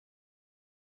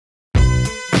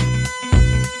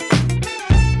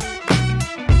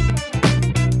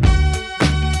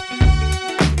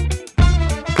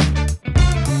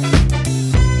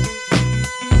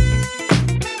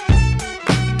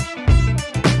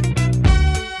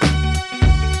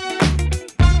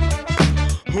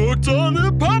on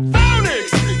hip-hop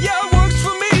phonics. Yeah, it works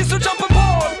for me, so jump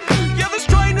aboard. Yeah, this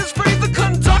train is free, the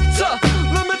conductor.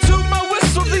 Limit to my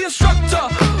whistle, the instructor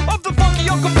of the funky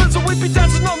Uncle Fizzle. We be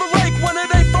dancing on the lake when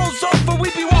it ain't froze over.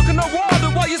 We be walking on water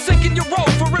while you're sinking your rope.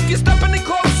 For if you're stepping in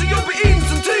closer, you'll be eating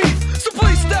some teeth. So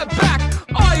please step back,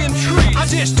 I entreat. I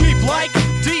dish deep like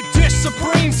deep dish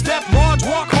supreme. Step large,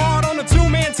 walk hard on a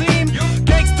two-man team.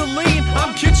 Gangsta lean,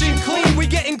 I'm kitchen clean. We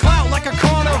getting clout like a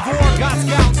carnivore. Got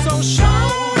scouts, so show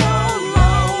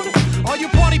load. All you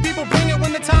party people bring it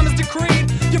when the time is decreed.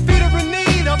 Your feet are in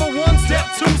need of a one-step,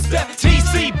 two-step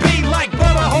TCB like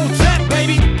Bubba Hotep,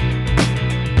 baby.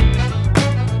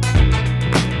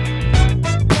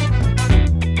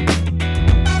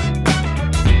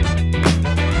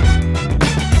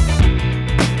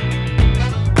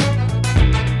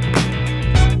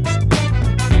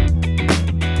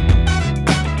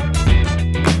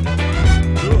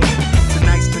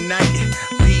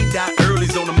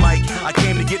 On the mic, I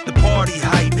came to get the party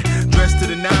hype. Dressed to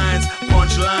the nines,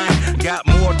 punchline. Got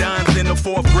more dimes than the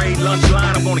 4th grade lunch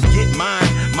line. I'm gonna get mine,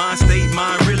 mind state,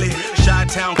 mine really.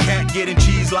 Chi-town cat getting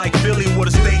cheese like Philly with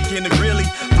a steak in the grilly.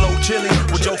 Flow chilly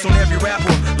with jokes on every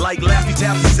rapper like Laffy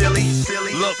Taffy silly.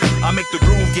 Look, I make the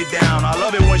groove get down. I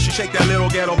love it when she shake that little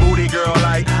ghetto booty, girl.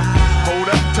 Like, hold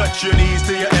up, touch your knees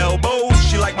to your elbows.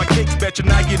 She like my kicks, bet your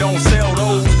Nike don't sell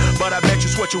those. But I bet you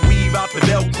sweat your weave out the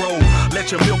Velcro.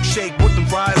 Let your milkshake put them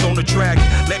fries on the track.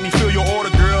 Let me fill your order,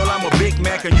 girl. I'm a Big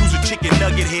Mac and use a chicken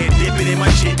nugget head. Dip it in my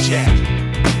chit chat.